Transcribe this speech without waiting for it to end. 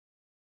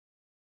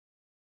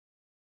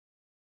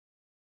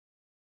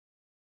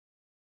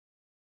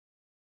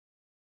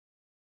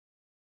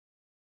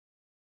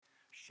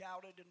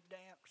shouted and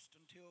danced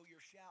until your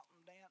shout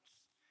and dance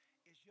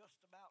is just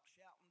about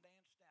shout and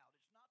danced out.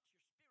 It's not your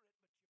spirit,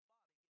 but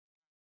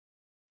your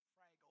body gets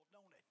fragile,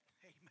 don't it?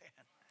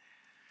 Amen.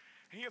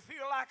 And you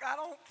feel like, I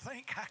don't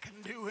think I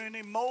can do any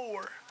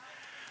more.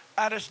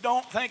 I just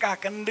don't think I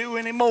can do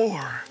any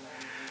more.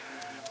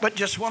 But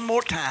just one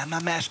more time,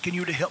 I'm asking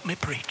you to help me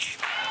preach.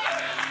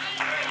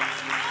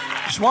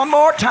 Just one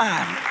more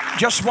time.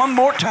 Just one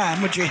more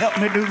time. Would you help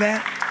me do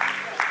that?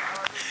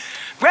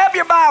 Grab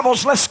your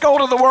Bibles. Let's go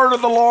to the Word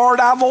of the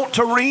Lord. I want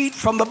to read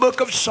from the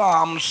book of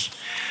Psalms,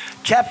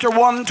 chapter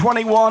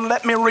 121.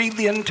 Let me read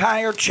the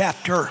entire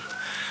chapter.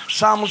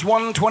 Psalms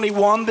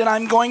 121. Then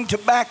I'm going to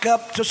back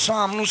up to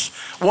Psalms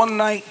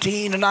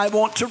 119, and I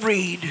want to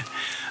read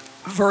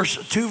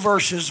three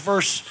verses,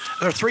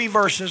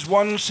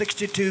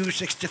 162,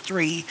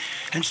 63,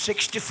 and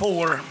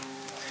 64.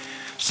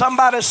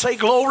 Somebody say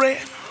glory.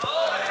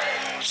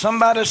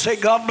 Somebody say,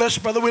 God bless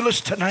Brother Willis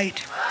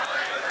tonight.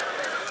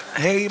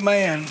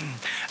 Amen.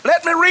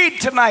 Let me read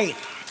tonight.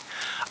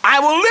 I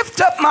will lift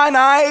up mine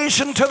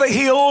eyes unto the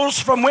hills,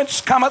 from whence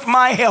cometh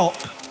my help.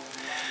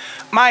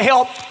 My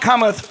help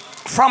cometh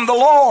from the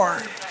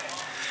Lord,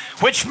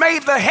 which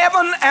made the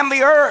heaven and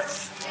the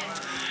earth.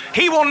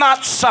 He will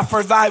not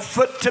suffer thy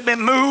foot to be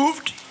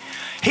moved.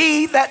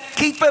 He that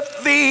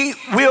keepeth thee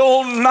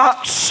will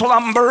not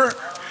slumber.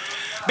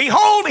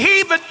 Behold,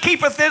 he that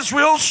keepeth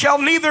Israel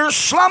shall neither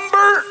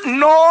slumber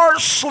nor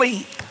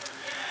sleep.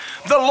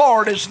 The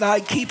Lord is thy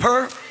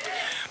keeper.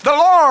 The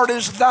Lord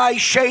is thy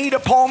shade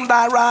upon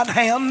thy right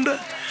hand.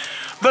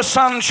 The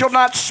sun shall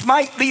not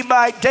smite thee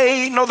by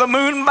day, nor the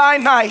moon by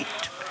night.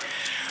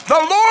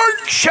 The Lord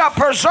shall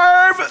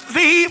preserve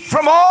thee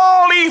from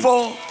all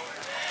evil.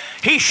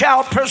 He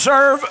shall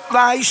preserve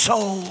thy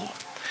soul.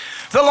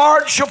 The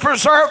Lord shall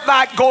preserve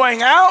thy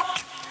going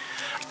out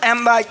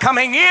and thy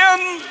coming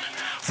in,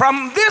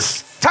 from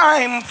this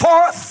time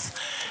forth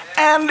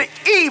and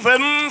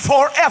even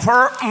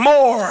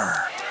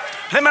forevermore.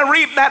 Let me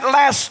read that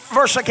last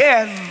verse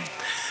again.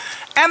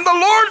 And the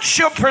Lord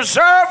shall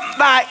preserve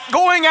thy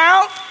going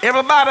out.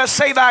 Everybody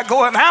say thy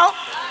going out.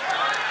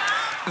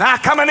 Thy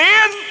coming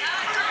in.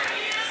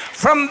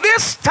 From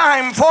this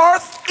time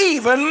forth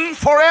even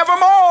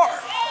forevermore.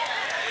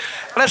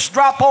 Let's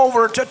drop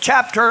over to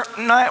chapter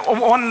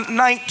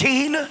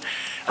 119.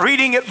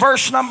 Reading at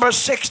verse number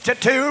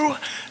 62.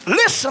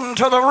 Listen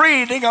to the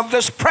reading of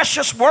this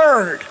precious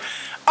word.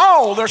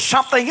 Oh, there's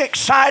something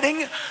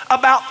exciting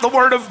about the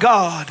word of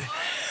God.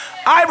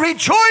 I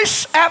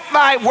rejoice at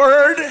thy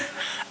word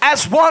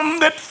as one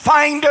that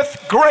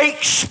findeth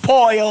great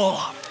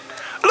spoil.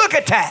 Look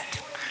at that.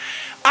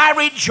 I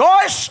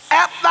rejoice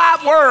at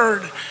thy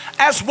word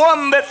as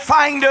one that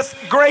findeth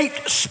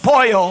great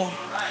spoil.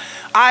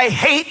 I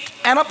hate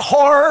and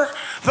abhor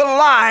the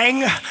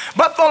lying,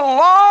 but the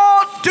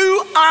law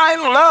do I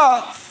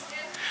love.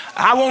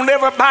 I want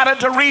everybody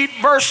to read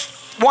verse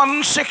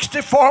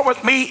 164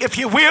 with me, if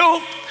you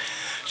will.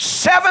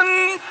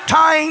 7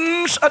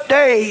 times a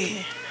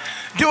day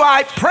do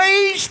I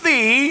praise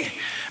thee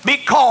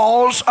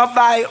because of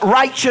thy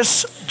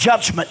righteous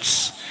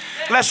judgments.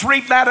 Let's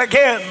read that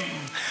again.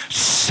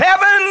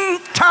 7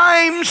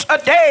 times a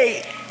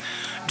day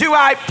do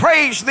I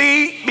praise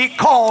thee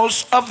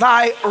because of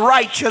thy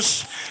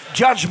righteous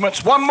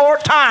judgments. One more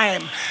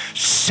time.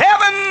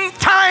 7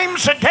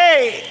 times a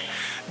day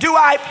do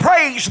I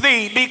praise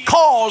thee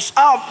because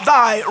of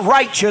thy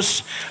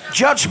righteous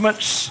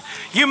judgments.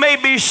 You may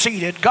be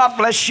seated. God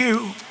bless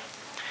you.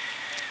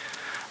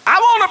 I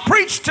want to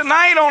preach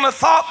tonight on a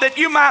thought that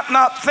you might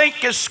not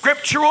think is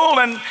scriptural,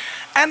 and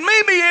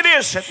maybe it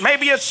isn't.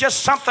 Maybe it's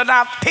just something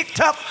I've picked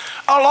up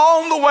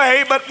along the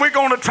way, but we're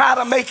going to try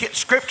to make it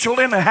scriptural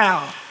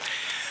anyhow.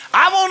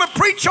 I want to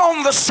preach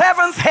on the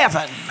seventh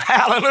heaven.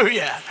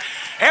 Hallelujah.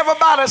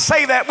 Everybody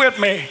say that with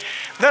me.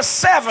 The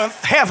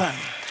seventh heaven.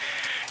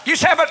 You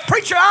say, but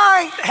preacher,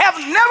 I have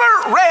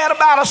never read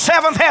about a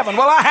seventh heaven.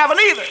 Well, I haven't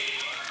either.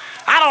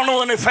 I don't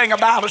know anything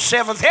about a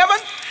seventh heaven.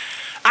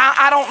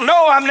 I don't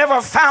know. I've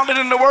never found it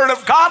in the Word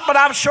of God, but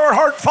I've sure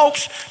heard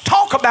folks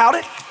talk about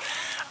it.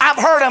 I've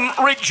heard them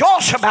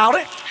rejoice about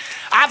it.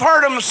 I've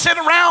heard them sit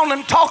around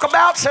and talk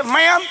about, say,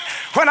 man,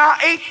 when I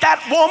ate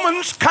that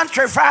woman's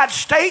country fried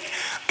steak,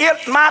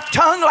 my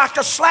tongue like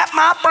to slap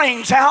my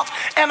brains out,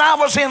 and I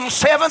was in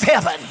seventh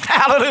heaven.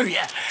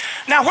 Hallelujah.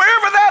 Now,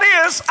 wherever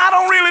that is, I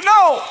don't really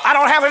know. I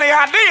don't have any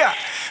idea.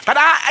 But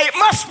it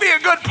must be a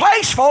good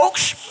place,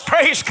 folks.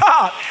 Praise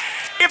God.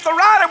 If the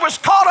writer was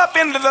caught up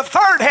into the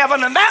third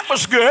heaven and that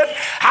was good,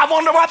 I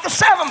wonder what the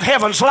seventh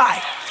heaven's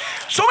like.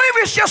 So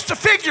maybe it's just a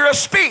figure of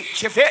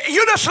speech. If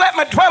you just let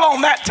me dwell on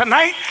that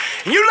tonight,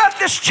 and you let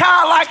this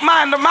childlike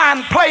mind of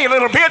mine play a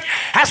little bit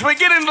as we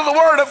get into the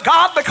Word of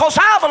God, because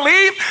I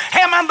believe,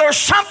 there's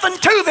something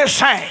to this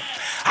thing.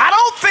 I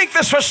don't think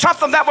this was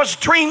something that was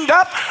dreamed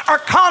up or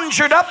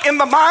conjured up in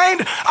the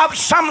mind of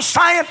some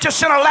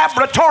scientist in a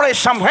laboratory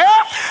somewhere.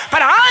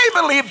 But I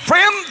believe,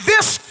 friend,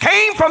 this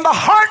came from the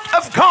heart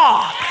of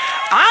God.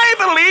 I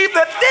believe believe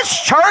that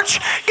this church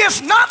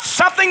is not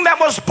something that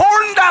was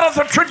born out of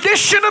the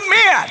tradition of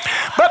men,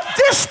 but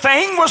this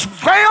thing was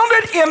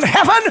grounded in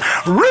heaven,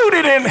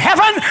 rooted in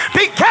heaven,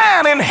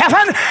 began in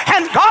heaven,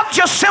 and God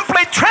just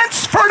simply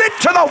transferred it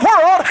to the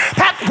world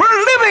that we're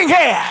living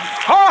in.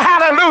 Oh,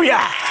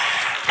 hallelujah.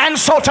 And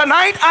so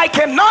tonight I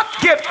cannot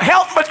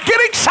help but get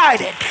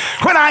excited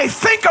when I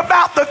think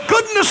about the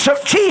goodness of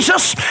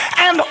Jesus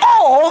and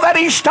all that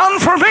he's done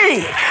for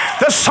me.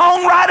 The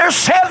songwriter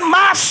said,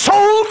 my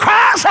soul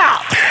cries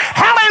out,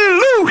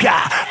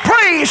 hallelujah,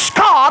 praise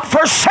God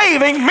for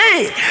saving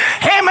me.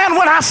 Amen.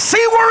 When I see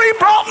where he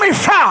brought me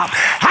from,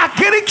 I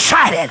get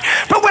excited.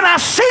 But when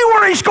I see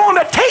where he's going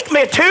to take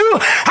me to,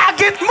 I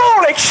get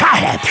more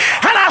excited.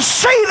 And I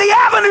see the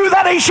avenue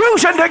that he's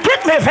using to get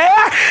me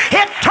there,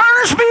 it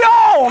turns me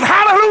on.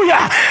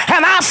 Hallelujah.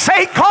 And I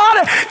say,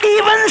 God,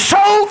 even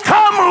so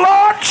come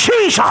Lord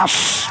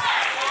Jesus.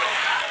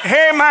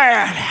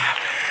 Amen.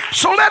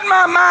 So let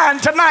my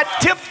mind tonight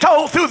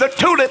tiptoe through the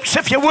tulips,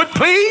 if you would,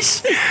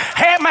 please.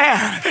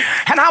 Amen.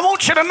 And I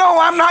want you to know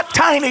I'm not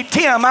Tiny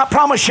Tim, I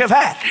promise you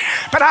that.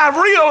 But I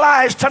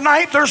realize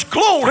tonight there's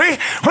glory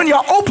when you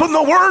open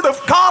the Word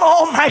of God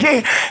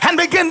Almighty and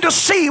begin to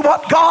see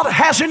what God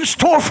has in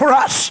store for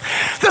us.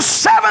 The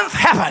seventh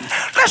heaven.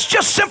 Let's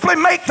just simply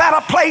make that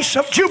a place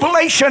of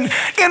jubilation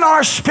in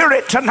our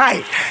spirit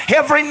tonight.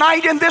 Every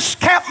night in this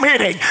camp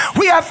meeting,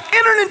 we have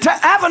entered into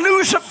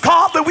avenues of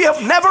God that we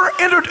have never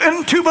entered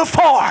into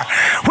before.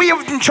 We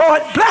have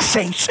enjoyed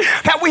blessings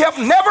that we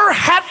have never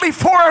had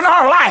before in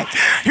our life.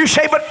 You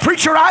say, but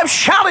preacher, I've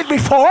shouted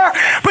before,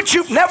 but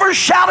you've never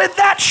shouted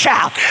that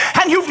shout,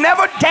 and you've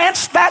never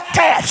danced that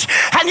dance,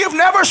 and you've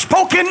never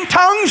spoken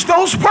tongues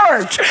those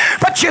words.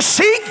 But you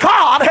see,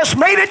 God has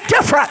made it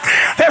different.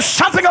 There's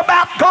something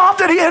about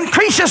God that he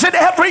increases it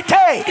every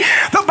day.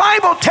 The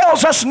Bible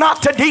tells us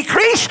not to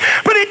decrease,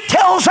 but it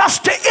tells us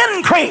to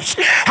increase.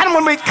 And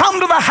when we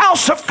come to the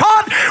house of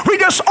God, we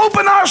just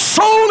open our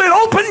soul in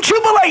open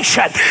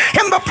jubilation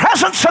in the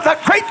presence of the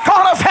great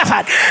God of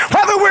heaven.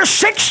 Whether we're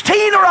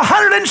 16 or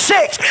 106,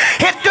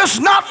 it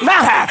does not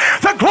matter.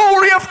 The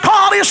glory of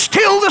God is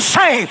still the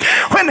same.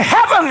 When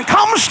heaven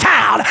comes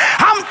down,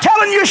 I'm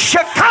telling you,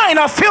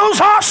 Shekinah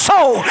fills our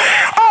soul.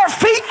 Our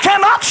feet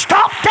cannot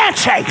stop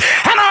dancing,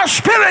 and our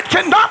spirit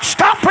cannot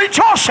stop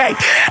rejoicing,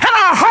 and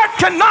our heart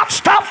cannot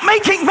stop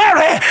making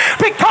merry,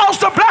 because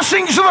the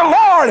blessings of the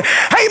Lord,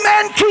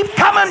 amen, keep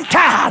coming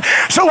down.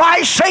 So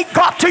I say,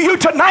 God, to you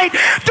tonight,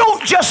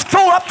 don't just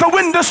throw up the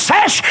window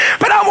sash,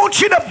 but I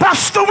want you to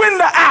bust the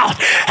window out,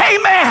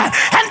 amen,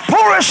 and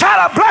pour us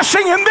out a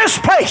blessing in this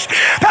place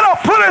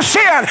that'll put us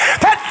in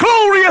that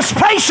glorious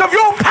place of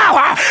your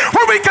power,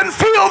 where we can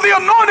feel the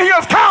anointing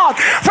of God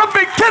from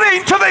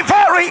beginning to the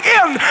very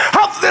end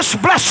of this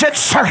blessed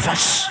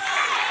service.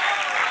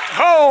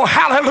 Oh,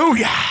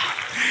 hallelujah.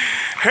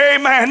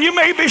 Amen. You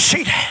may be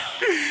seated.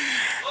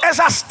 As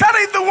I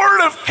studied the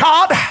Word of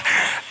God,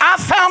 I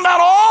found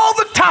out all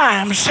the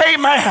times,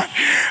 amen,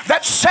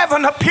 that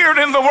 7 appeared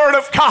in the Word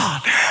of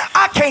God.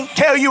 I can't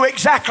tell you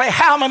exactly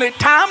how many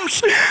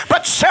times,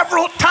 but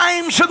several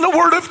times in the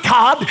Word of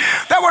God,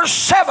 there were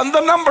 7.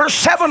 The number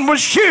 7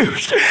 was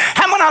used.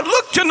 And when I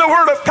looked in the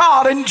Word of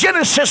God in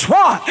Genesis 1,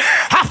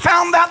 I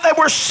found out there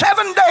were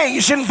 7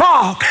 days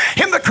involved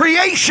in the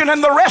creation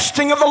and the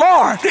resting of the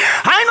Lord.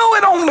 I know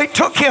it only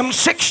took him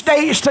 6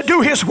 days to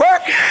do his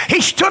work.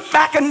 He stood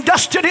back and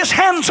dusted his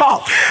hands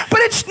off. But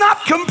it's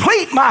not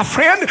complete, my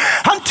friend,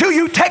 until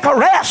you take a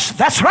rest.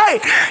 That's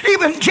right.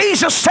 Even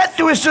Jesus said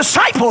to his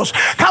disciples,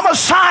 come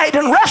aside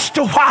and rest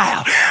a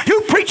while.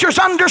 You preachers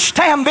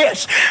understand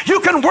this.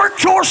 You can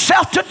work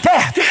yourself to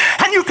death,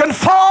 and you can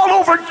fall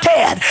over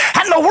dead,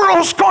 and the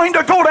world's going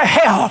to go to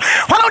hell.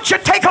 Why don't you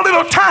take a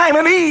little time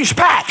and ease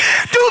back?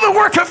 Do the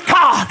work of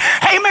God,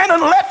 amen,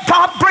 and let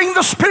God bring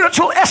the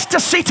spiritual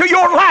ecstasy to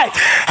your life,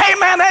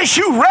 amen, as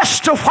you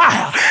rest a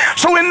while.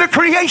 So in the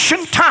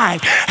creation time,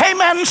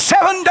 amen,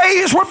 7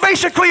 days were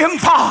basically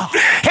involved.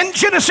 In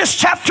Genesis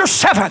chapter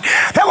 7,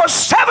 there were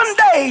 7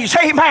 days,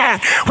 amen,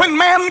 when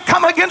man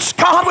come against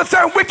God with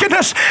their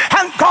wickedness,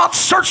 and God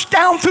searched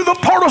down through the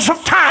portals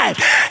of time,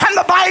 and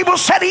the Bible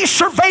said he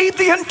surveyed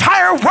the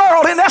entire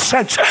world. In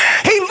essence,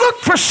 he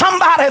looked for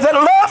somebody that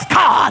loved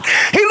God.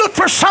 He looked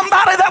for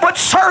somebody that would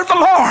serve the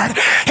Lord.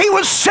 He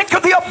was sick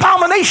of the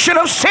abomination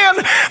of sin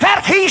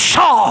that he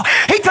saw.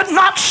 He could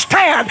not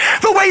stand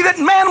the way that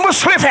man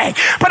was living.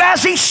 But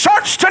as he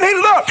searched and he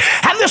looked,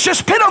 and this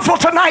is pitiful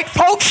tonight,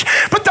 folks,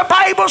 but the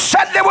Bible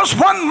said there was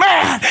one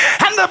man,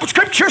 and the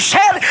scripture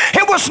said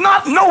it was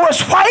not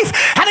Noah's wife,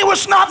 and it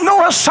was not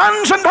Noah's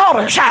sons and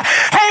daughters,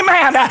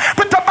 amen,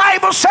 but the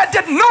Bible said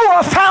that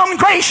Noah found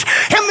grace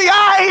in the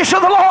eyes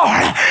of the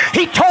Lord.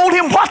 He told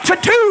him what to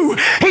do.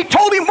 He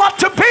told him what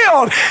to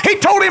build. He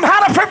told him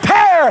how to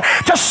prepare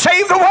to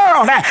save the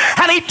world,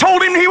 and he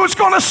told him he was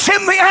going to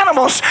send the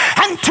animals,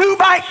 and 2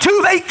 by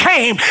 2 they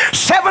came,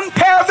 7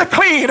 pair of the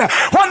clean,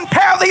 1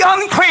 pair of the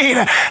unclean,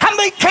 and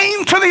they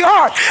came to the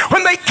ark.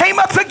 When they came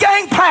up the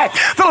gangplank,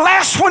 the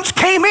last ones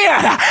came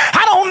in.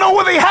 I don't know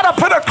whether he had to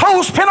put a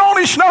clothespin on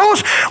his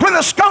nose when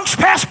the skunks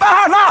passed by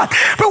or not,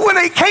 but when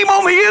they came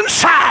on the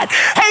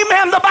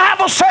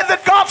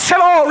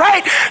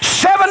tonight,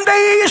 7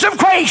 days of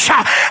grace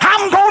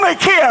I'm going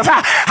to give.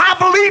 I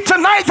believe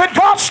tonight that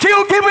God's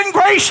still giving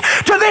grace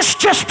to this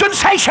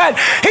dispensation.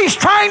 He's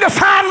trying to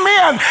find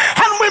men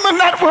and women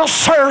that will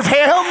serve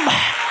Him.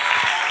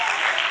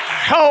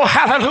 Oh,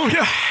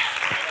 hallelujah.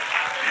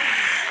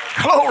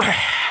 Glory.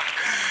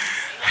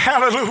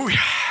 Hallelujah.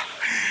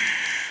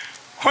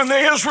 When the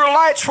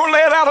Israelites were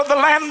led out of the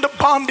land of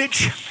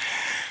bondage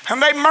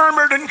and they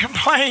murmured and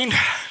complained,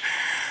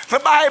 the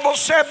Bible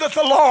said that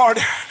the Lord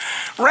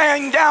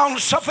rained down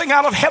something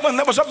out of heaven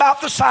that was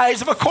about the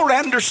size of a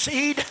coriander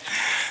seed.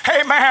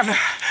 Amen.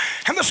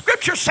 And the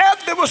scripture said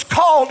it was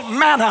called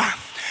manna.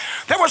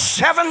 There were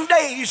 7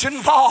 days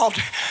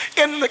involved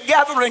in the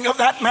gathering of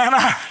that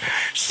manna.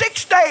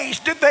 6 days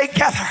did they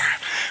gather,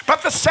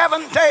 but the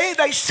 7th day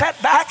they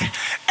sat back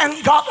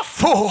and got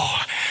full.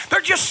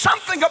 There's just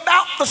something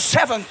about the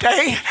 7th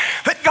day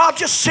that God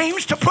just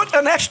seems to put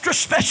an extra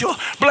special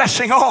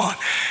blessing on.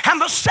 And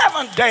the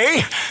 7th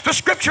day, the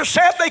scripture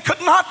said they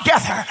could not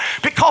gather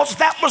because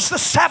that was the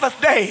Sabbath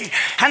day.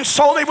 And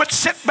so they would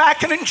sit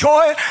back and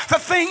enjoy the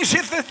things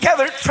that they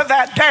gathered for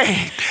that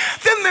day.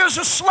 Then there's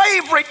a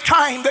slavery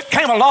time that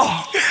came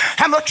along.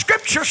 And the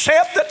scripture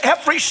said that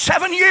every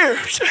 7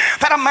 years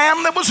that a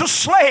man that was a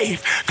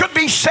slave could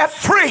be set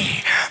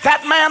free.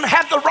 That man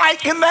had the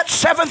right in that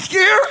 7th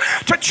year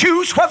to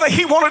choose whether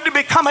he wanted to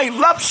become a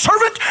love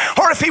servant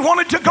or if he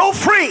wanted to go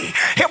free.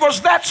 It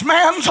was that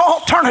man's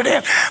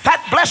alternative.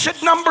 That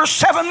blessed number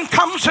 7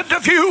 comes into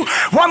view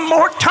one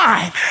more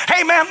time.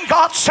 Amen.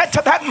 God said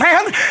to that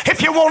man,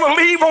 if you want to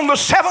leave on the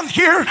 7th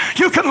year,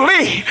 you can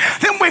leave.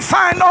 Then we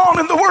find on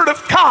in the Word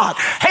of God,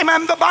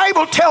 amen, the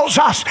Bible tells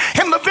us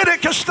in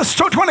Leviticus, the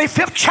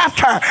 25th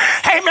chapter,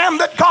 amen,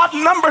 that God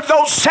numbered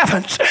those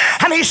 7s.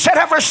 And He said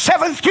every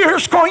 7th year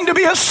is going to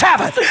be a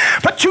Sabbath.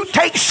 But you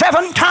take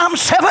 7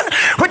 times 7,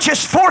 which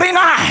is 49.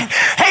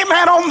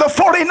 Amen. On the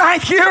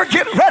 49th year,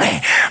 get ready.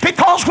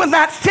 Because when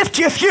that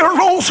 50th year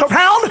rolls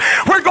around,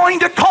 we're going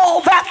to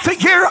call that the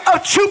year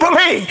of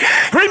Jubilee.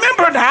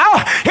 Remember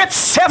now, it's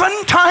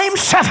 7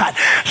 times 7.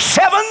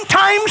 7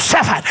 times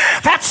 7.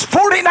 That's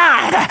 49.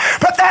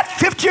 But that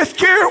 50th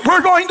year,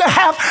 we're going to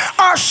have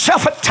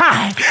ourselves a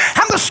time.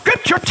 And the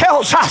scripture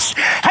tells us,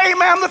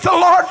 amen, that the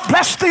Lord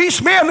blessed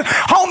these men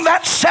on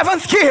that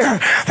 7th year.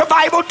 The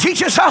Bible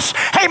teaches us,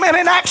 amen,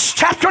 in Acts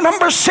chapter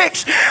number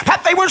 6,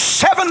 that they were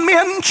 7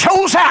 men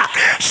chose out.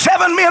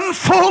 7 men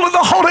full of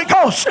the Holy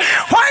Ghost.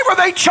 Why were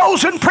they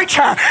chosen,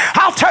 preacher?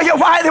 I'll tell you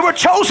why they were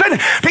chosen.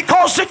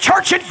 Because the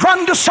church had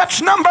grown to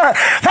such number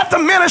that the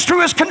ministry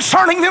was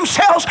concerning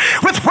themselves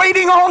with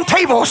waiting on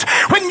tables.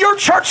 When your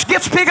church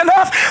gets big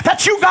enough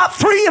that you got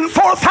 3,000 and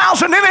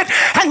 4,000 in it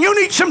and you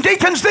need some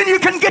deacons, then you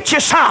can get you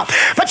some.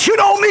 But you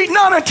don't need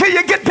none until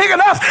you get big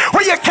enough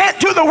where you can't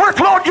do the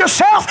workload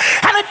yourself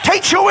and it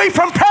takes you away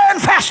from prayer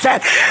and fasting.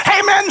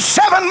 Amen.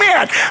 7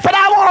 men. But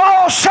I want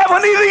all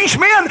 70 of these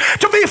men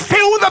to be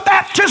filled with the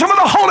baptism of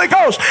the Holy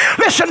Ghost.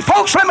 Listen,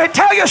 folks, let me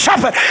tell you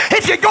something.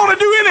 If you're going to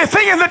do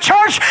anything in the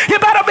church, you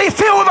better be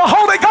filled with the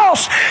Holy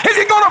Ghost. If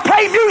you're going to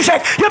play music,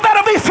 you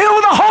better be filled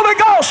with the Holy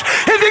Ghost.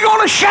 If you're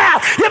going to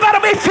shout, you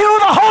better be filled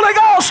with the Holy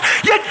Ghost.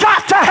 You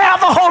got to have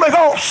the Holy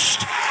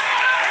Ghost.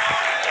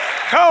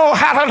 Oh,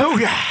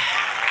 hallelujah.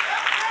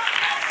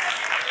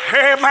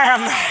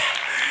 Amen.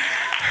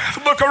 The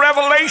book of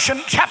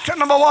Revelation, chapter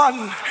number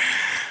 1,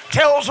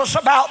 tells us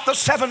about the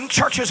 7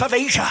 churches of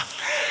Asia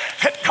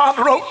that God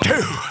wrote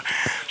to.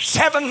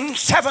 7,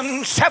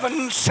 7,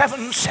 7,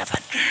 7, 7.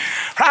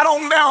 Right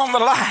on down the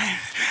line.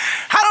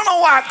 I don't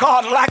know why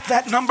God liked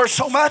that number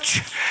so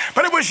much,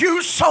 but it was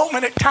used so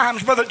many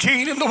times, Brother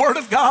Gene, in the Word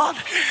of God.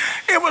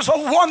 It was a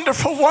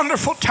wonderful,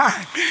 wonderful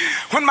time.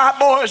 When my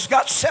boys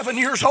got 7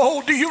 years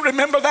old, do you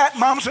remember that,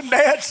 moms and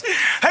dads?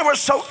 They were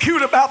so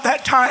cute about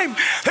that time.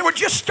 They were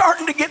just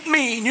starting to get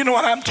mean, you know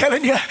what I'm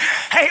telling you?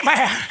 Hey,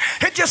 man,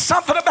 it's just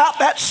something about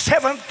that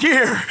 7th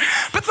year.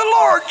 But the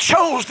Lord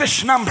chose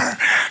this number.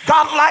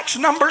 God likes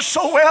numbers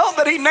so well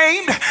that He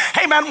named,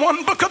 amen,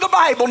 one book of the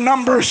Bible,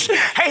 Numbers.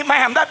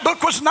 Amen. That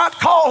book was not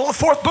called the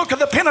 4th book of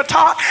the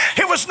Pentateuch.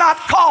 It was not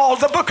called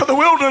the book of the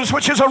wilderness,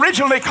 which is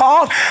originally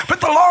called,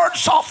 but the Lord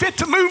saw fit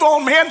to move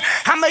on men,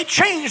 and they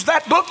changed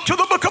that book to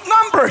the book of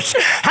Numbers.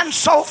 And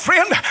so,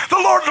 friend,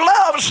 the Lord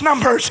loves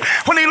numbers.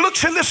 When He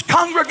looks in this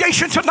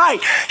congregation tonight,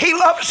 He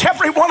loves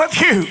every one of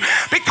you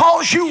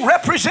because you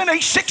represent a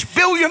 6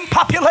 billion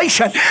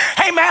population,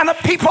 amen, of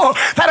people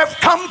that have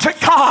come to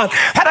God,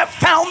 that have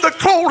found the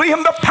glory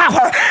and the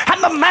power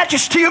and the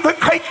majesty of the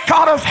great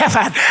God of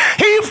heaven.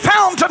 He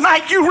found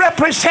tonight you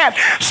represent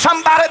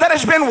somebody that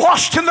has been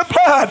washed in the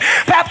blood,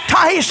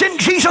 baptized in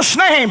Jesus'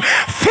 name,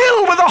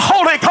 filled with the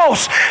Holy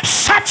Ghost,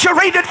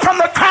 saturated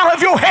from the crown of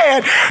your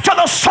head to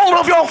the sole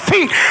of your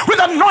feet with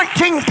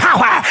anointing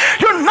power.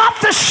 You're not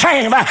the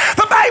same.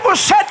 The Bible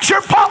said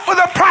you're bought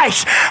with a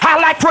price. I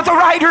like what the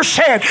writer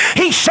said.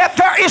 He said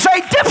there is a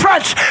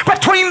difference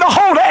between the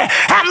holy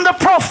and the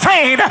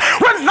profane.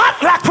 We're not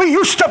like we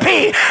used to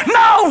be.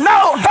 No,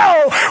 no,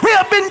 no. We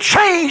have been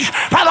changed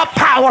by the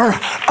power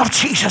of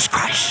Jesus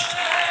Christ.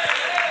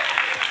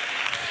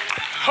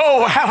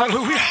 Oh,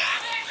 hallelujah.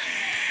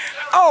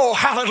 Oh,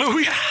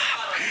 hallelujah.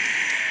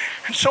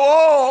 And so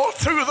all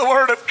through the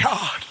Word of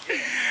God,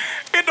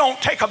 it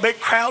don't take a big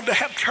crowd to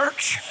have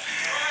church.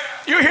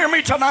 You hear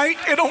me tonight?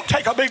 It don't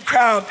take a big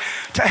crowd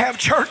to have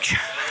church.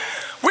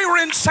 We were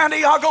in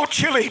Santiago,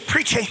 Chile,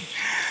 preaching.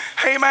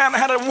 Amen.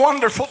 Had a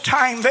wonderful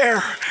time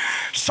there.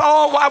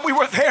 Saw while we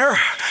were there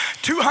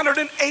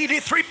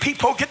 283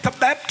 people get the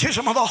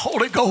baptism of the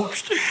Holy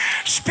Ghost,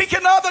 speaking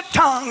other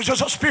tongues as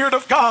the Spirit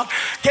of God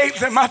gave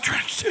them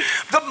utterance.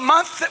 The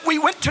month that we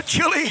went to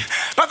Chile,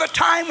 by the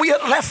time we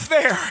had left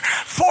there,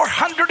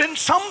 400 and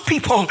some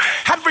people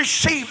had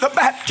received the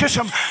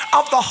baptism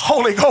of the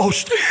Holy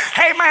Ghost.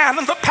 Amen.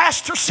 And the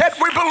pastor said,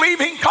 we're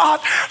believing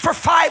God for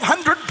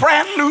 500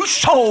 brand new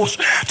souls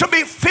to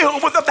be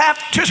filled with the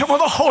baptism of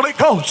the Holy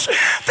Ghost.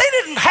 They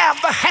didn't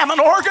have the Hammond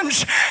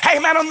organs,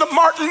 amen, and the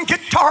Martin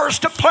guitars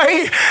to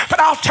play, but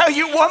I'll tell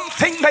you one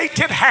thing they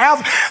did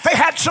have. They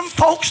had some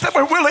folks that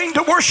were willing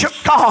to worship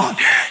God.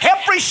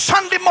 Every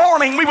Sunday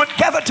morning we would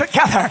gather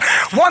together,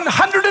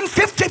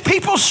 150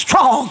 people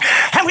strong,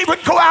 and we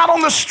would go out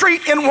on the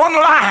street in one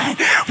line.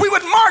 We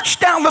would march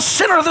down the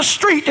center of the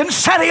street in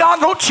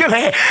Santiago,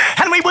 Chile,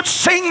 and we would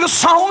sing the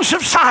songs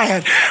of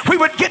Zion. We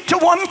would get to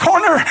one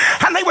corner,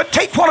 and they would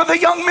take one of the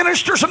young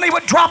ministers and they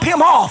would drop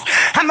him off,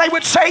 and they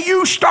would say,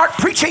 you start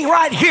preaching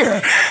right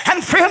here.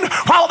 And friend,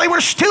 while they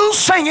were still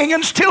singing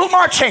and still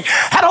marching,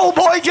 that old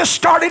boy just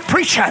started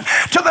preaching.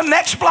 To the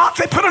next block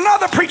they put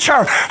another preacher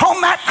on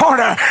that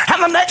corner,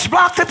 and the next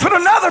block they put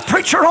another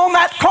preacher on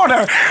that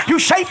corner. You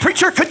say,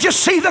 preacher, could you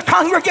see the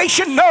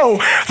congregation? No,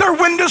 their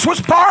windows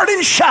was barred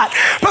and shut,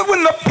 but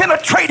when the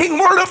penetrating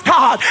word of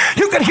God,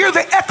 you could hear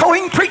the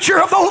echoing preacher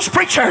of those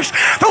preachers,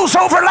 those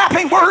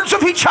overlapping words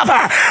of each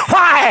other.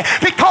 Why?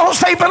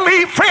 Because they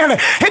believed, friend,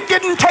 it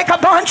didn't take a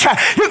bunch.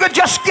 You could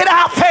just get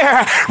out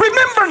there.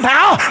 Remember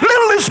now,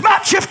 little is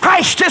much if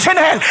Christ is in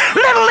it.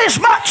 Little is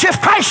much if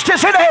Christ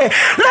is in it.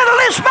 Little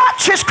is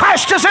much if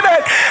Christ is in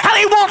it. And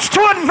he wants to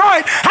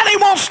anoint, and he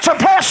wants to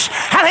bless,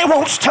 and he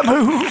wants to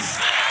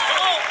move.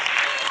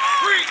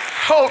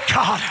 Oh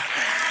God.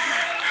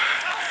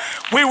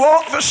 We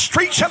walk the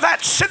streets of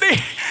that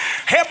city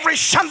every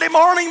Sunday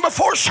morning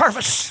before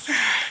service,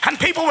 and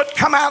people would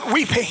come out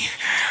weeping,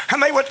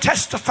 and they would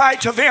testify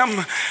to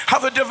them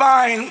of the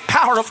divine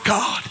power of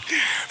God.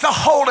 The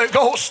Holy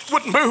Ghost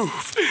would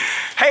move.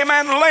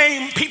 Amen.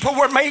 Lame people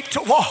were made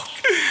to walk.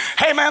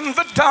 Amen.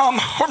 The dumb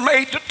were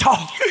made to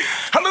talk.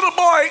 A little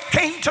boy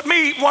came to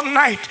me one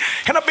night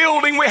in a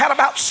building. We had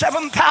about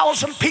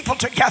 7,000 people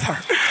together.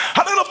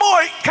 A little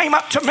boy came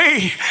up to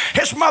me.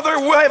 His mother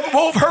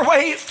wove her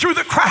way through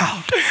the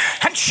crowd,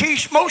 and she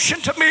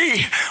motioned to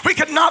me. We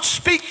could not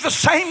speak the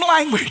same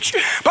language,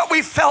 but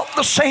we felt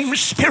the same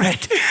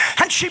spirit.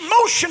 And she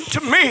motioned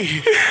to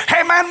me,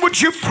 hey man, would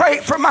you pray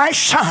for my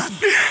son?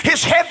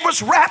 His head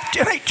was wrapped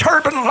in a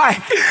turban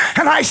like.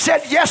 And I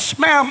said, yes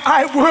ma'am,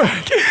 I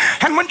would.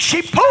 And when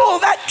she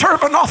pulled that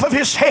turban off of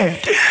his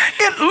head,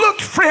 it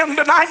looked, friend,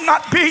 and I'm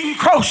not being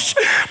gross,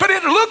 but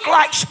it looked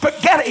like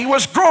spaghetti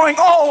was growing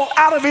all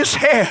out of his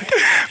head.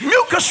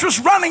 Mucus was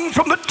running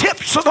from the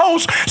tips of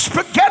those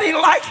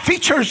spaghetti-like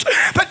features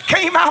that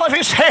came out of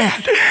his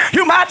head.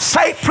 You might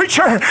say,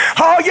 preacher,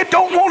 oh, you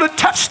don't want to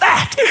touch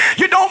that.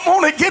 You don't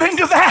want to get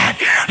into that.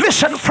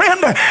 Listen, friend,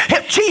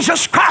 if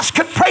Jesus Christ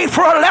could pray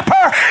for a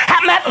leper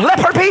and that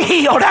leper be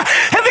healed,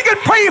 if he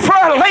could pray for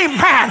a lame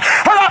man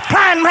or a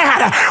blind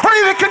man, or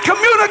if he could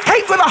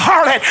communicate with a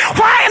harlot,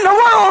 why in the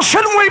world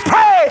shouldn't we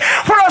pray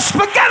for a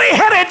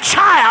spaghetti-headed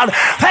child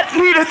that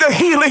needed the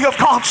healing of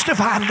God's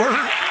divine word?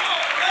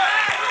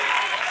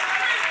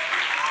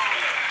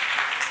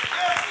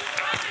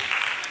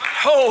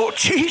 Oh,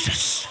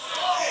 Jesus.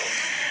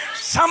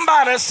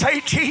 Somebody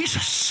say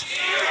Jesus.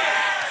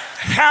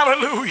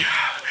 Hallelujah.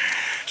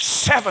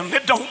 7,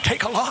 it don't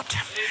take a lot.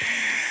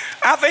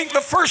 I think the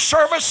first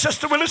service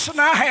Sister Willis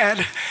and I had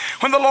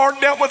when the Lord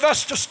dealt with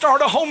us to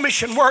start a home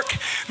mission work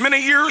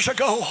many years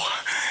ago.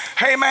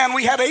 Hey man,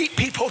 we had 8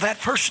 people that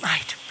first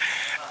night.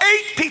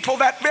 8 people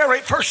that very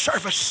first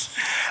service.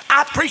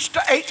 I preached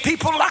to 8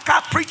 people like I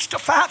preached to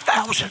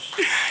 5,000.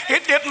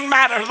 It didn't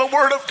matter. The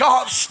Word of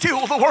God's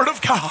still the Word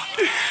of God.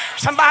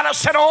 Somebody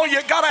said, oh,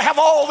 you got to have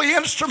all the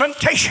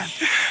instrumentation.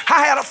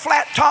 I had a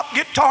flat top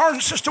guitar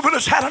and Sister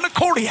Willis had an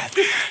accordion.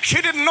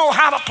 She didn't know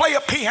how to play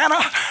a piano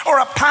or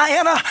a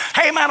piano,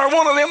 hey man, or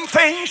one of them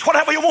things,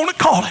 whatever you want to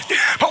call it.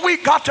 But we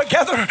got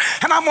together,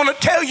 and I'm going to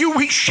tell you,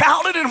 we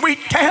shouted and we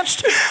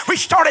danced. We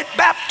started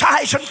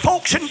baptizing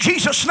folks in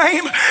Jesus'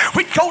 name.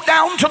 We'd go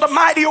down to the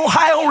mighty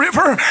Ohio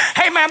River,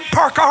 amen,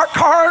 park our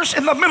cars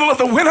in the middle of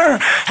the winter,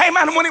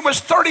 amen, when it was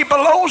 30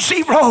 below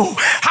zero.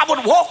 I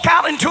would walk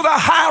out into the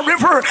Ohio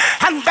River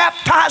and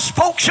baptize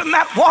folks in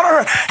that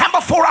water, and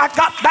before I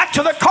got back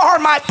to the car,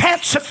 my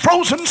pants had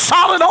frozen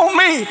solid on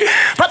me,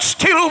 but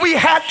still we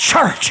had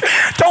church.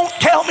 Don't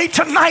tell me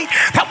tonight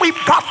that we've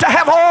got to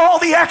have all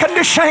the air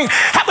conditioning,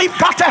 that we've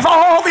got to have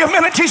all the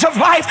amenities of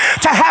life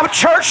to have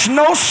church.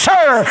 No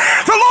sir.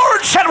 The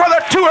Lord said,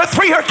 whether 2 or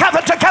 3 are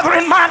gathered together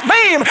in my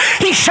name,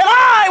 he said,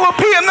 I will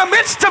be in the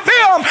midst of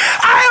them.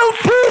 I'll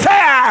be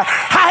there.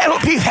 I'll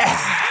be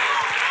there.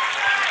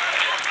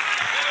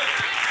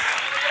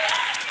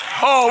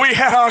 We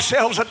had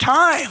ourselves a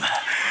time.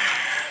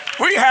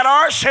 We had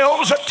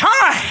ourselves a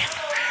time.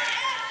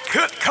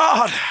 Good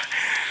God.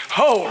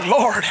 Oh,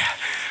 Lord.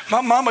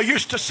 My mama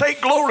used to say,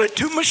 glory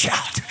to my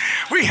shout.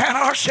 We had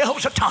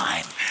ourselves a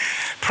time.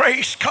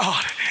 Praise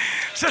God.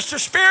 Sister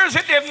Spears,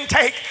 it didn't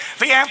take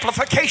the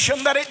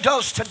amplification that it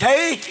does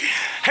today.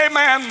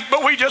 Amen.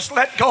 But we just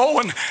let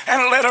go and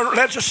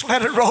just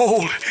let it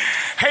roll.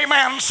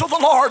 Amen. So the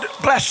Lord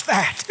bless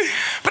that.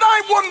 But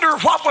I wonder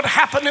what would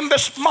happen in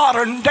this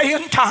modern day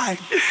and time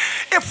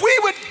if we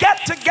would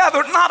get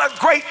together, not a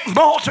great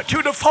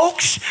multitude of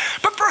folks,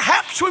 but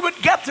perhaps we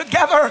would get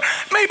together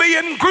maybe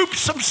in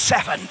groups of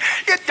 7.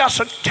 It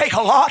doesn't take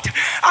a lot.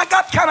 I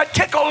got kind of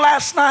tickled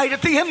last night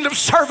at the end of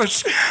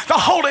service. The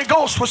Holy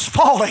Ghost was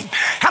falling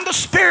and the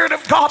Spirit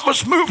of God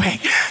was moving.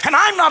 And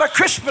I'm not a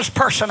Christmas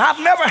person. I've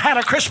never had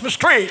a Christmas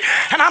tree.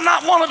 And I'm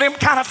not one of them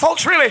kind of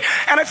folks, really.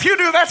 And if you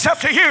do, that's up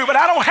to you. But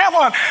I don't have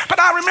one. But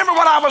I remember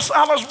when I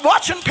was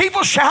watching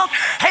people shout,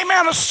 hey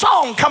man, a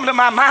song come to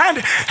my mind.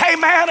 Hey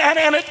man,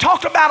 and it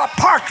talked about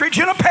a partridge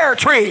in a pear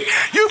tree.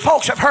 You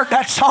folks have heard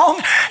that song.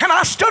 And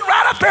I stood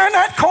right up there in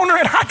that corner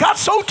and I got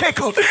so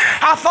tickled.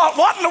 I thought,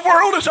 what in the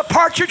world is a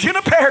partridge in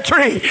a pear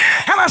tree?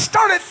 And I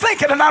started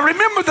thinking, and I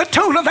remember the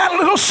tune of that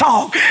little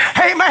song.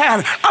 Hey man,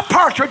 a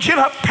partridge in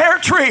a pear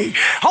tree.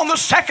 On the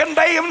second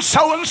day of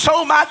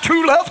so-and-so, my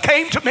true love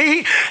came to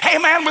me. Hey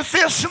man, with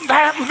this and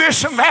that and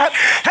this and that.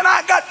 And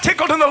I got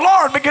tickled and the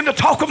Lord began to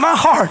talk with my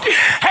heart.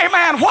 Hey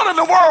man, what in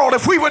the world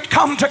if we would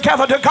come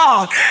together to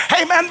God?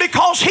 Hey man,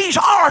 because He's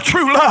our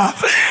true love.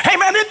 Hey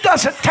man, it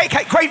doesn't take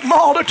a great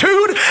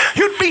multitude.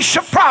 You'd be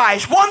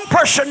surprised. One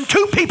person,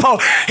 2 people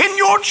in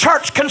your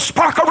church can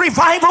spark a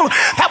revival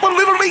that will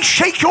literally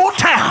shake your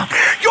town.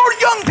 Your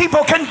young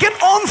people can get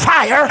on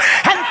fire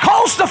and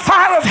cause the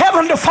fire of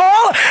heaven to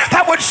fall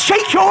that would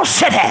shake your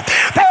city.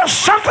 There's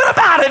something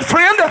about it,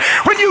 friend,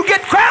 when you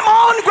get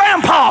grandma and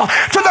grandpa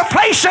to the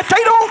place that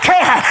they don't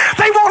care.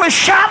 They want to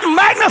shout and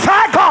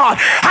magnify God.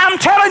 I'm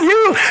telling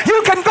you, you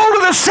can go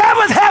to the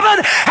 7th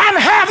heaven and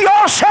have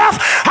yourself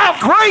a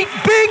great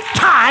big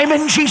time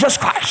in Jesus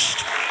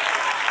Christ.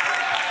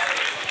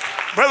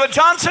 Brother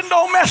Johnson,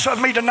 don't mess with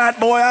me tonight,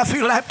 boy. I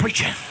feel like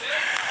preaching.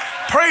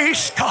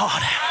 Praise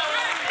God.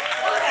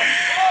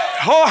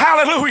 Oh,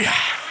 hallelujah.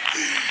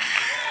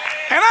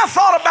 And I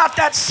thought about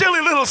that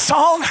silly little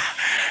song.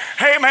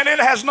 Hey, man, it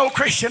has no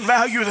Christian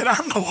value that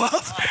I know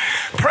of.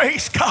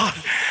 Praise God.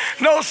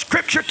 No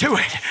scripture to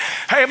it.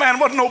 Hey, man,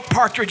 wasn't no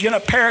partridge in a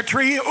pear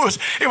tree. It was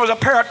a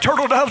pair of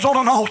turtle doves on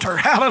an altar.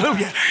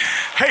 Hallelujah.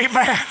 Hey,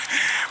 man,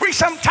 we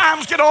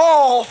sometimes get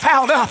all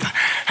fouled up.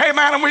 Hey,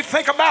 man, and we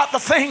think about the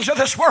things of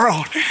this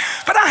world.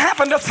 But I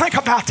happened to think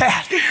about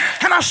that.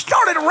 And I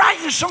started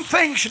writing some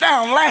things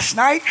down last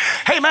night.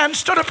 Hey, man,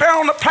 stood up there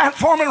on the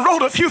platform and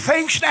wrote a few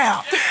things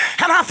down.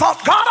 And I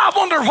thought, God, I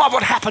wonder what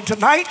would happen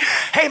tonight.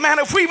 Hey, man,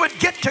 if we would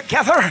get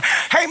together,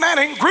 hey, man,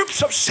 in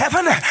groups of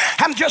 7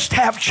 and just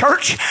have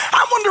church.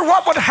 I wonder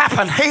what would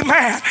happen,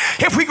 amen,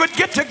 if we could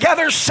get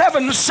together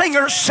 7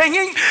 singers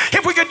singing,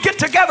 if we could get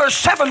together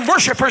 7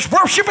 worshipers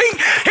worshiping,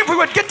 if we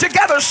would get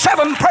together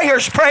 7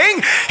 prayers praying,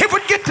 if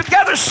we'd get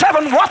together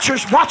 7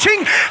 watchers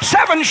watching,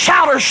 7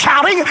 shouters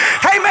shouting,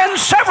 amen,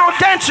 several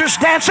dancers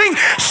dancing,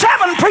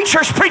 7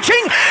 preachers preaching.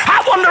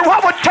 I wonder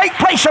what would take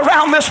place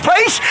around this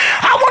place.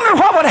 I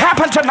wonder what would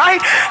happen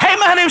tonight,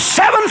 amen, if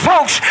 7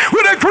 folks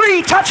would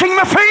agree touching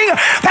the thing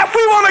that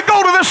we want to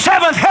go to the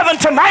 7th heaven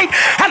tonight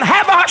and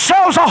have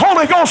ourselves a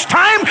Holy Ghost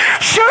time.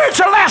 Sure, it's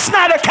the last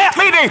night of camp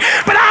meeting,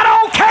 but I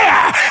don't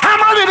care.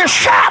 I'm ready to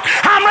shout.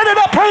 I'm ready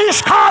to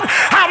praise God.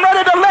 I'm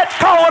ready to let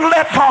go and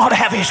let God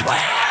have His way.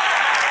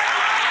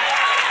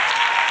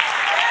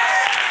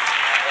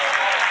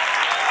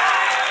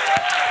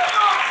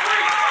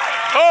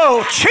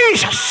 Oh,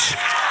 Jesus.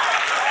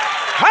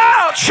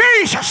 Oh,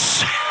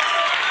 Jesus.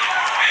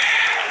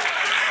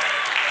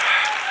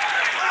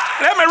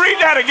 Let me read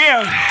that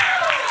again.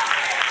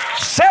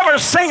 7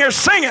 singers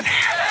singing.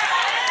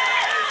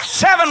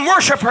 7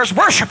 worshipers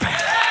worshiping.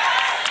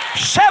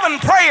 7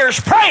 prayers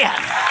praying.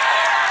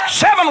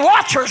 7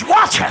 watchers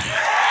watching.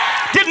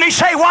 Didn't He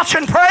say watch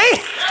and pray?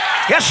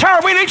 Yes, sir,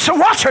 we need some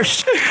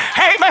watchers.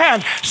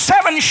 Amen.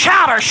 7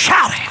 shouters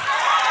shouting.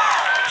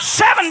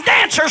 7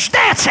 dancers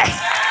dancing.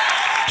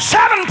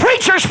 7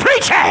 preachers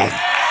preaching.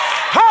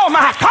 Oh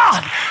my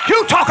God,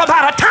 you talk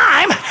about a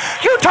time,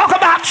 you talk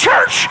about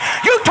church,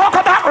 you talk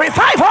about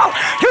revival,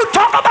 you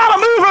talk about a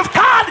move of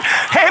God.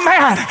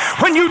 Amen.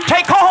 When you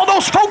take all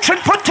those folks and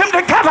put them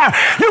together,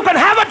 you can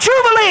have a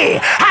jubilee.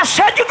 I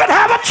said you can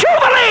have a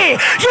jubilee.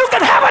 You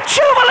can have a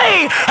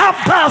jubilee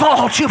above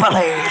all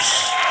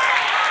jubilees.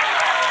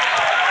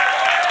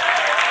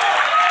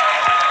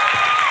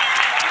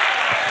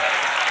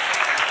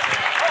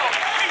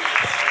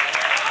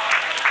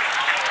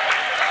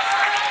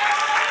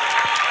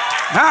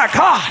 My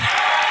God.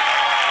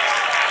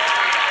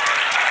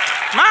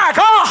 My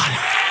God.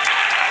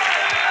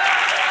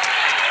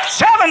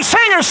 7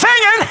 singers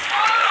singing.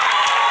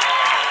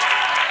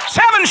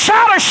 7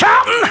 shouters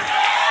shouting.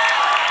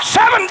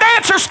 7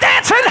 dancers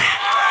dancing.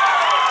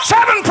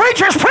 7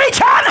 preachers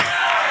preaching.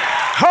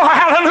 Oh,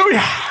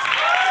 hallelujah.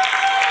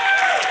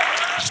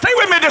 Stay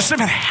with me just a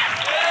minute.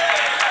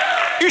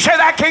 You say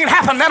that can't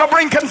happen. That'll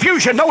bring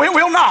confusion. No, it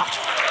will not.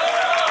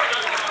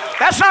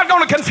 That's not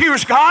going to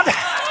confuse God.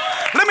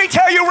 Let me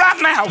tell you right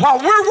now, while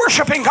we're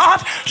worshiping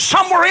God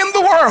somewhere in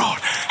the world,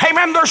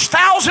 amen, there's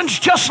thousands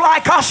just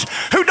like us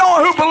who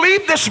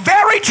believe this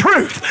very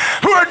truth,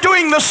 who are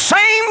doing the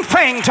same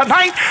thing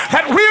tonight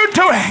that we're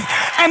doing.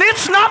 And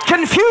it's not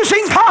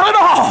confusing God at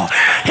all.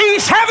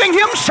 He's having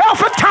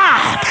himself a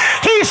time.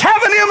 He's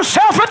having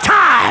himself a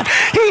time.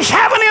 He's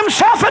having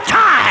himself a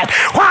time.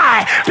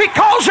 Why?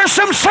 Because there's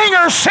some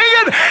singers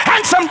singing,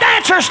 and some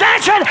dancers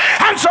dancing,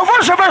 and some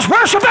worshipers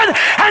worshiping,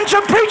 and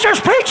some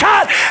preachers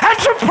preaching, and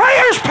some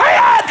prayers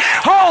praying.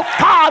 Oh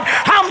God,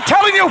 I'm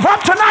telling you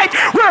what, tonight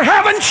we're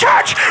having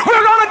church.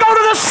 We're going to go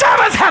to the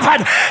seventh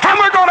heaven, and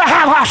we're going to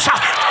have our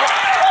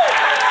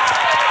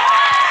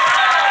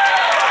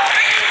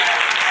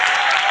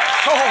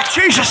Oh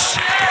Jesus.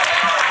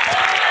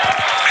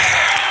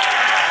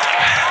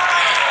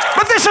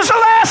 But this is the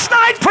last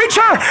night,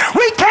 preacher.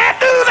 We can't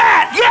do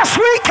that. Yes,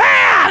 we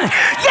can.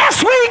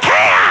 Yes, we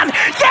can.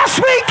 Yes,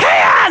 we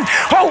can.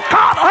 Oh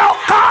God, oh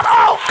God,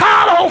 oh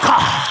God, oh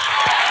God.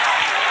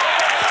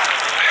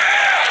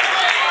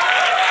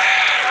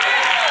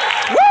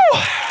 Woo!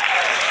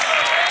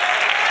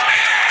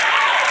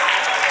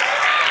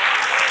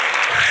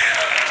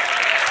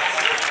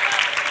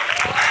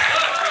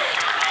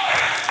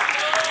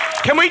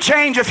 Can we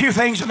change a few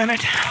things a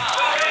minute?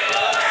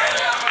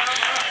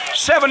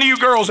 7 of you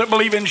girls that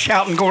believe in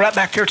shouting, go right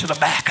back here to the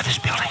back of this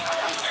building.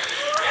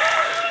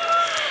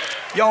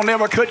 Y'all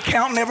never could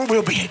count, never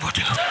will be able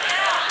to.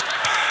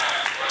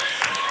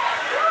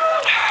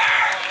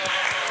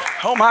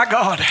 Oh my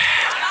God.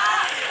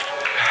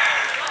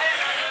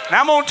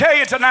 Now I'm going to tell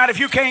you tonight, if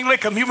you can't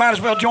lick them, you might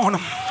as well join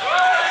them.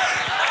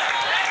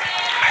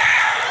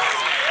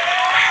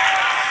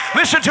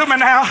 Listen to me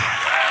now.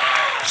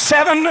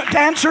 7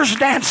 dancers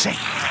dancing.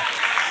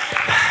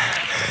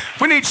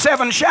 We need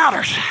 7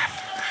 shouters.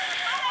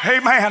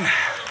 Amen.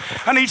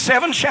 I need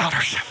 7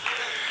 shouters.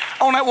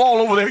 On that wall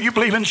over there, you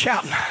believe in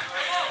shouting.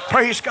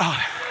 Praise God.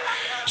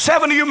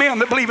 7 of you men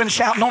that believe in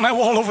shouting on that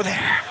wall over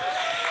there.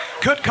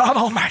 Good God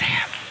Almighty.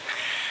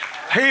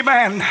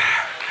 Amen.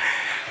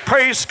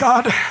 Praise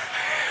God.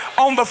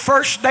 On the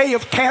first day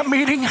of camp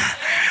meeting,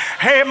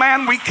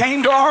 amen, we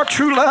came to our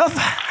true love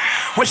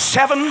with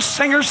 7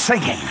 singers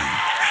singing.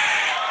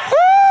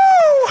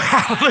 Woo!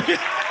 Hallelujah.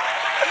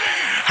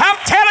 I'm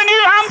telling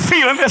you, I'm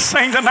feeling this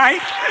thing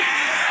tonight.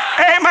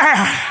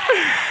 Amen.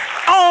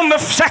 On the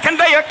second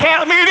day of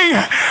camp meeting,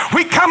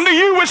 we come to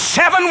you with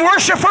 7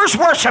 worshipers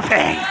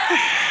worshiping.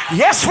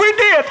 Yes, we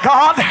did,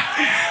 God.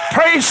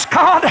 Praise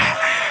God.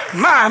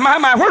 My.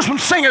 Where's some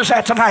singers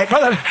at tonight,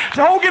 brother?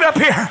 Don't get up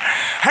here.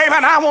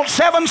 Amen. I want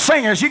 7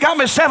 singers. You got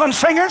me 7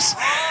 singers?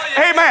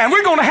 Amen.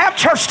 We're going to have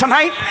church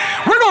tonight.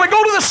 We're going to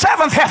go to the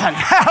 7th heaven.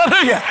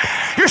 Hallelujah.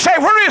 You say,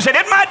 where is it?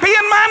 It might be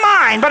in my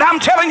mind, but I'm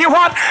telling you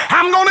what,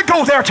 I'm going to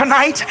go there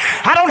tonight.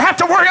 I don't have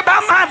to worry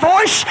about my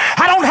voice.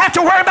 I don't have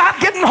to worry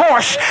about getting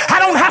hoarse. I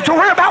don't have to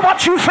worry about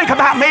what you think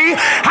about me.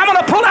 I'm going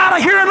to pull out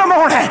of here in the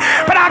morning,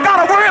 but I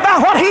got to worry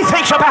about what he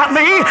thinks about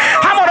me.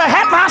 I'm going to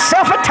have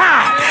myself a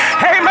time.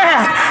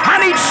 Amen. I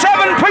need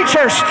 7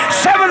 preachers.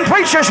 7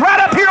 preachers right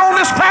up here on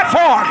this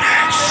platform.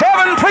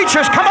 7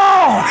 preachers. Come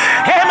on.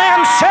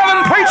 Amen.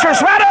 7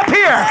 preachers right up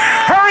here.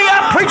 Hurry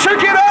up, preacher.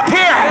 Get up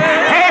here.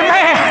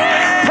 Amen.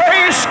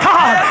 Praise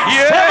God.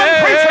 Yeah.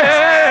 7 preachers.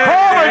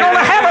 Oh, we're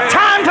going to have a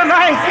time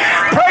tonight.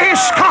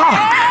 Praise God.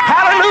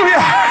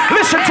 Hallelujah.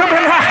 Listen to me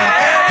now.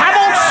 I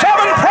want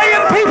 7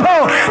 praying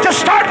people to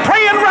start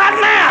praying right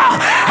now.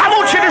 I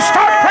want you to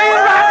start praying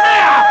right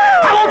now.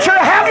 I want you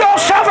to have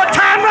yourself a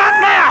time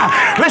right now.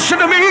 Listen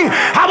to me.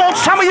 I want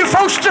some of you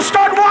folks to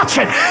start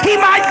watching. He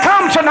might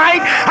come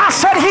tonight. I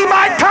said he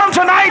might come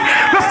tonight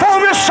before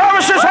this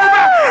service is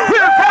over.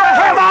 We're going to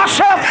have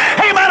ourselves,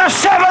 amen, a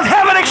 7th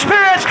heaven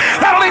experience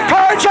that'll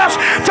encourage us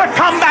to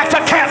come back to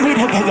camp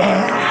meeting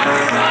again.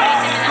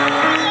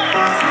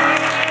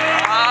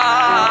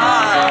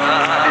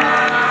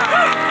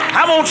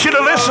 I want you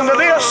to listen to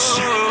this.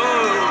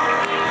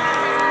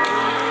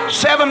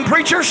 7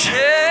 preachers.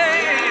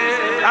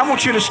 I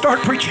want you to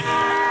start preaching.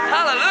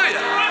 Hallelujah.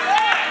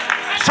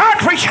 Start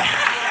preaching.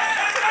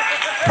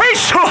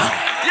 Preach to them.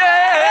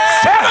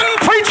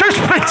 7 preachers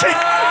preaching.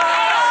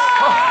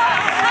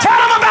 Tell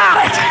them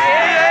about it.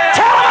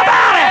 Tell them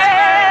about it.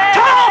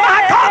 Oh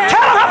my God,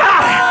 tell them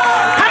about it.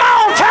 Come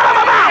on, tell them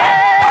about it.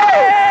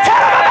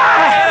 Tell them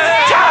about it.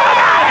 Tell them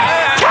about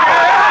it. Tell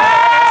them about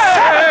it.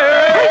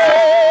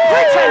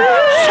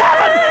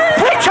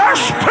 7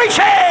 preachers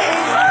preaching.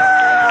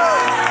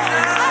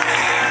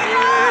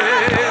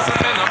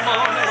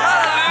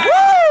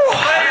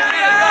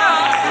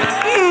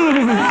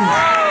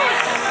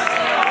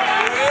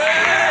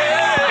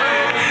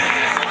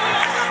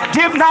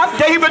 Did not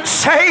David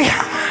say,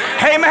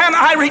 amen,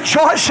 I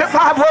rejoice at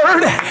thy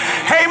word.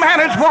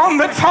 Amen, it's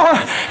one that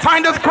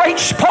findeth great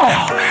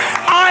spoil.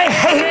 I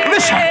hate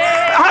the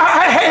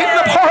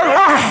poor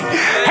lying.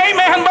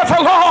 Amen, but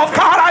the law of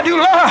God I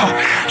do love.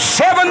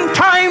 7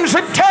 times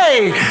a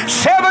day,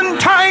 7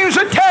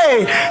 times a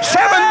day,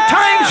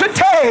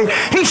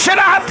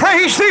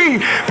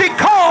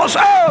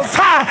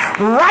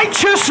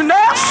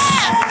 righteousness.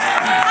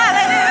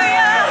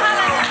 Hallelujah.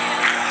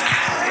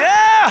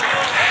 Yeah.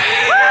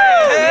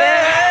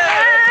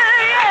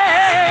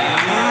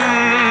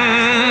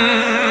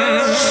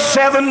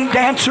 Seven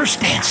dancers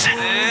dancing.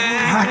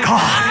 My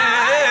God.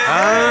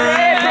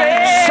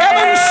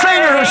 Seven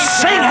singers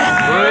singing.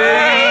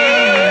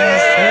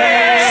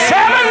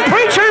 Seven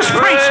preachers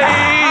preaching.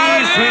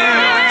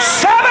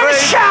 Seven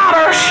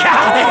shouters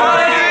shouting.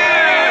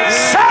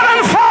 Seven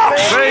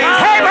folks.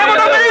 Hey, man, we're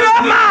going to meet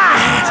up mine.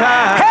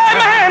 Hey,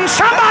 man,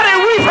 somebody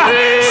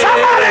weeping.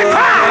 Somebody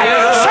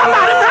crying.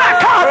 Somebody not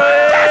come.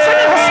 Dancing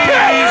in the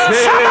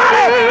spirit.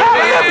 Somebody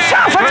having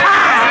themselves a time.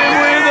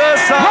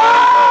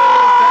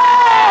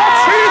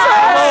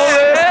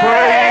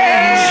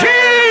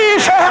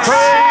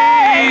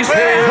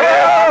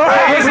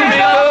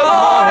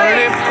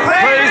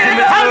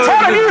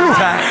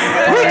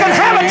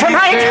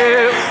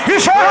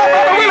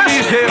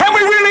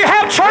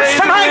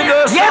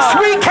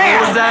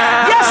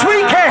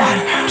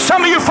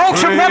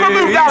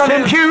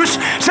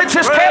 Since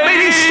this camp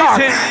meeting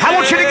started, I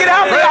want you to get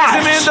out in the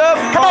aisles.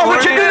 Come on,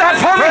 would you do that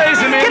for me?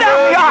 Get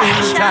out in the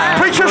aisles.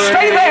 Preachers,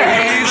 stay there.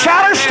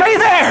 Shouters, stay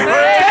there.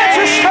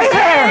 Dancers, stay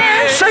there.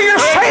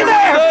 Singers, stay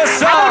there.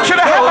 I want you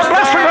to have a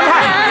blessing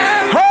tonight.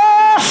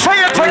 Oh,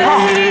 sing it to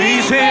God.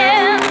 Praise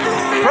Him.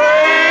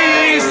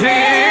 Praise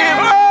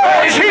Him.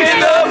 Oh,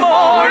 Jesus. Come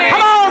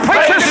on,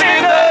 preachers.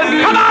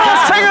 Come on,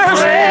 singers.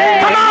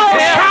 Come on,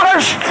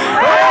 shouters.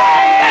 Come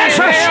on,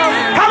 dancers.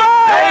 Come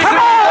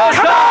on.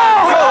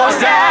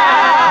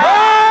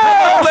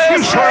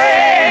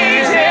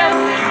 Praise Him,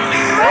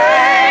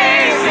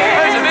 praise Him,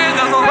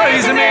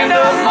 praise Him in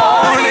the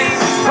morning,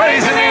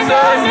 praise Him in the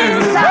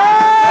noon.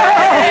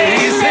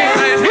 Praise Him,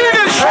 you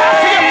can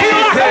shout till you feel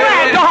like a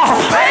rag doll.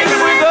 Praise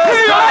Him with the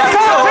sun.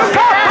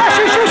 God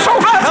blesses you so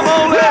much.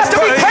 You have to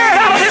be carried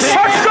out of this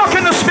church drunk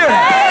in the spirit.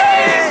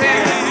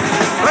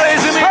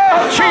 Praise Him,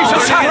 oh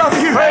Jesus, I love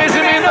you. Praise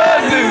Him in the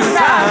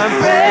noontime.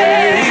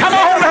 Come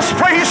on, let's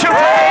praise Him.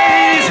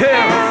 Praise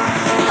Him,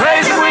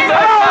 praise Him with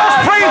the sun.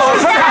 Let's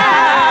praise Him.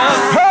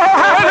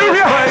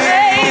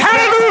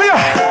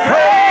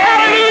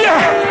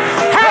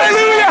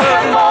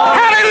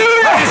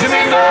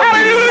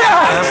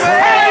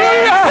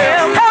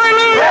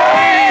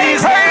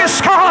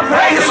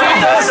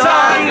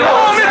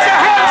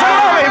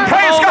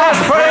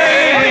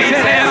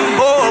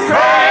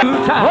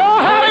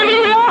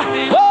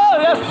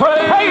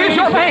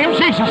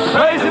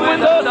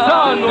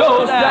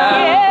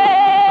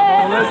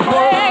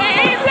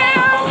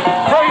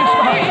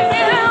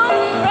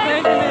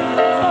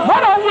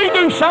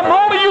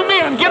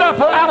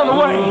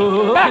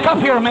 Back up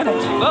here a minute.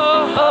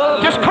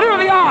 Just clear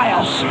the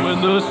aisles.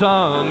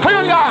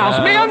 Clear the aisles.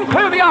 Men,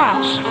 clear the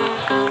aisles.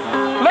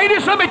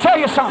 Ladies, let me tell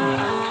you something.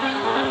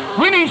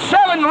 We need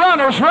 7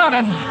 runners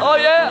running. Oh,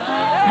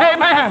 yeah.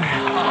 Amen.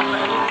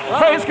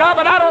 Praise God,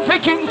 but I don't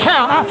think you can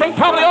count. I think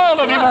probably all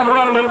of you want to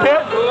run a little bit.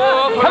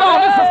 Come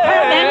on, this is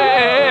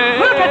counting.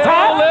 Look at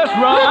that. Let's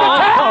run. Look at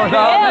that.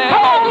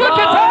 Come on, look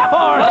at that.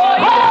 What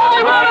are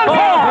they running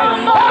for?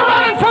 They're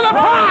running for the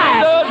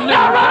prize.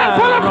 They're running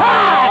for the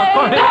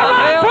prize. They're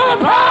running for the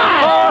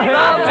prize.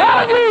 I'm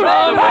telling you,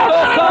 they're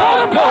running for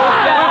the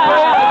prize.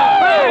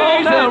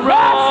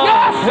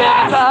 Yes,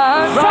 yes.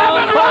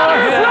 7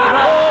 runners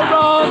running.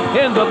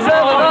 In the 7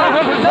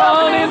 runners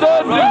run in the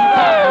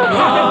noontime.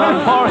 Run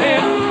for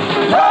Him.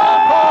 Run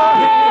for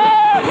Him.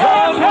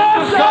 Run when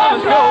the sun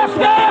goes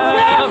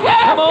down.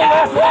 Come on,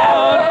 let's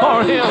run for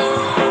Him.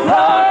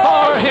 Run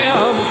for Him.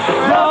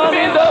 Run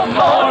in the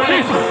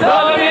morning.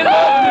 Run in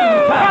the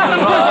noontime.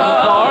 Run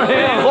for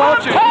Him.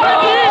 Won't you run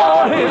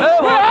for Him?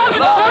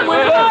 Run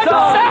when the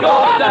sun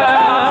goes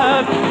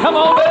down. Come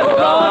on, let's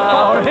run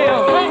for Him.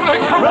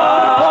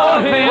 Run for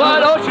Him. Why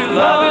don't you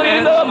love it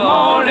in the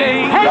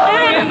morning?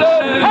 Run in the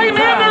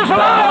noontime.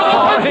 Run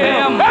for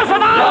Him. There's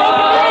an aisle.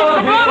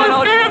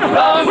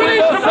 Run when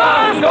the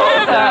sun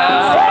goes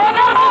down.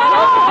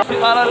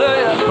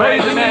 Hallelujah.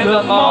 Praise Him in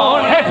the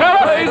morning. Hey,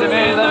 fellas. Praise Him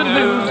in the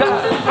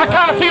noontime. I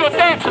kind of feel a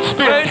dancing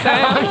spirit. I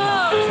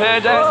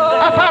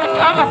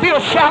feel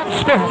a shouting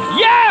spirit.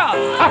 Yeah!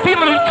 I feel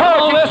an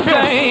encouraging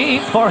spirit.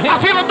 Dance for Him. I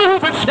feel a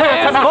moving spirit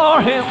Dance tonight.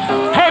 for Him.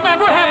 Hey, man,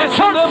 we're having Dance in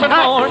church the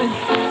tonight. morning.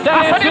 I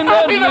Dance said it in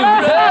might the be the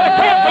last night it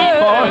can't be.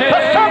 noontime.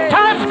 But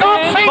sometimes God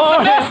saves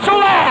the best to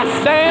last.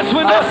 Dance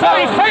when the I said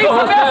He sun saves the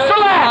goes best to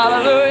down. last.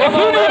 Hallelujah. If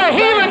you need a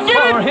healing,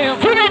 get For it. Him.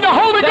 If you need the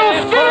Holy Ghost,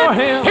 Dance get for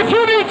it. Him. If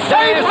you need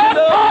saved, Dance in let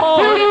the God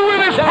fill morning. you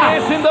with His power.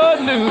 Dance in the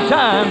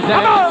noontime.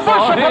 Come on, Dance for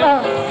worship Him.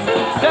 Him.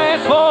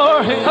 Dance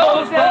for Him.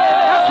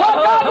 That's what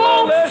God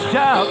wants. Let's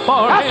shout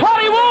for That's Him. what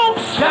He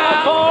wants.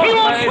 Shout for He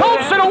wants Him.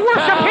 folks that will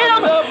worship Him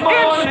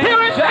in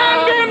spirit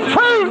and in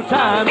truth.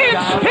 In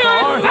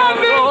spirit and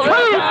in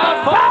truth.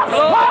 That's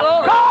what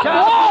God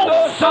wants.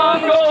 The sun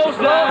goes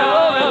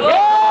down.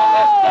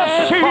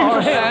 Yes,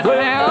 Jesus.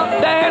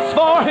 Dance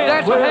for Him.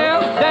 Dance for Him.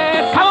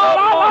 Dance Come on,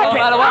 I like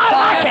it. I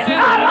like it.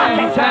 I like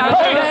it.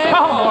 Praise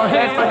God.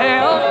 Dance for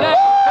Him.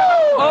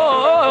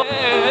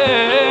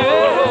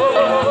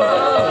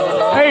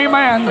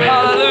 Amen.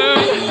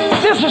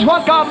 This is is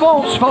what God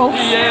wants,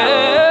 folks.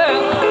 Yeah.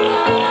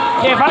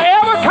 If I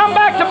ever come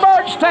back to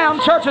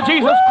Birdstown Church of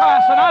Jesus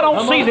Christ and I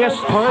don't see this,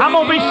 I'm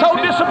going to be so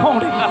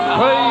disappointed.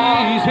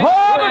 Praise Him.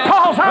 Oh,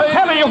 because I'm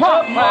telling you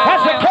what,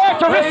 that's a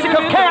characteristic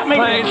of camp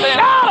meeting.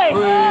 Shouting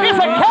is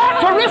a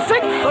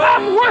characteristic of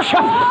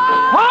worship.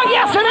 Oh,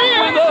 yes it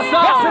is.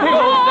 Yes it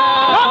is.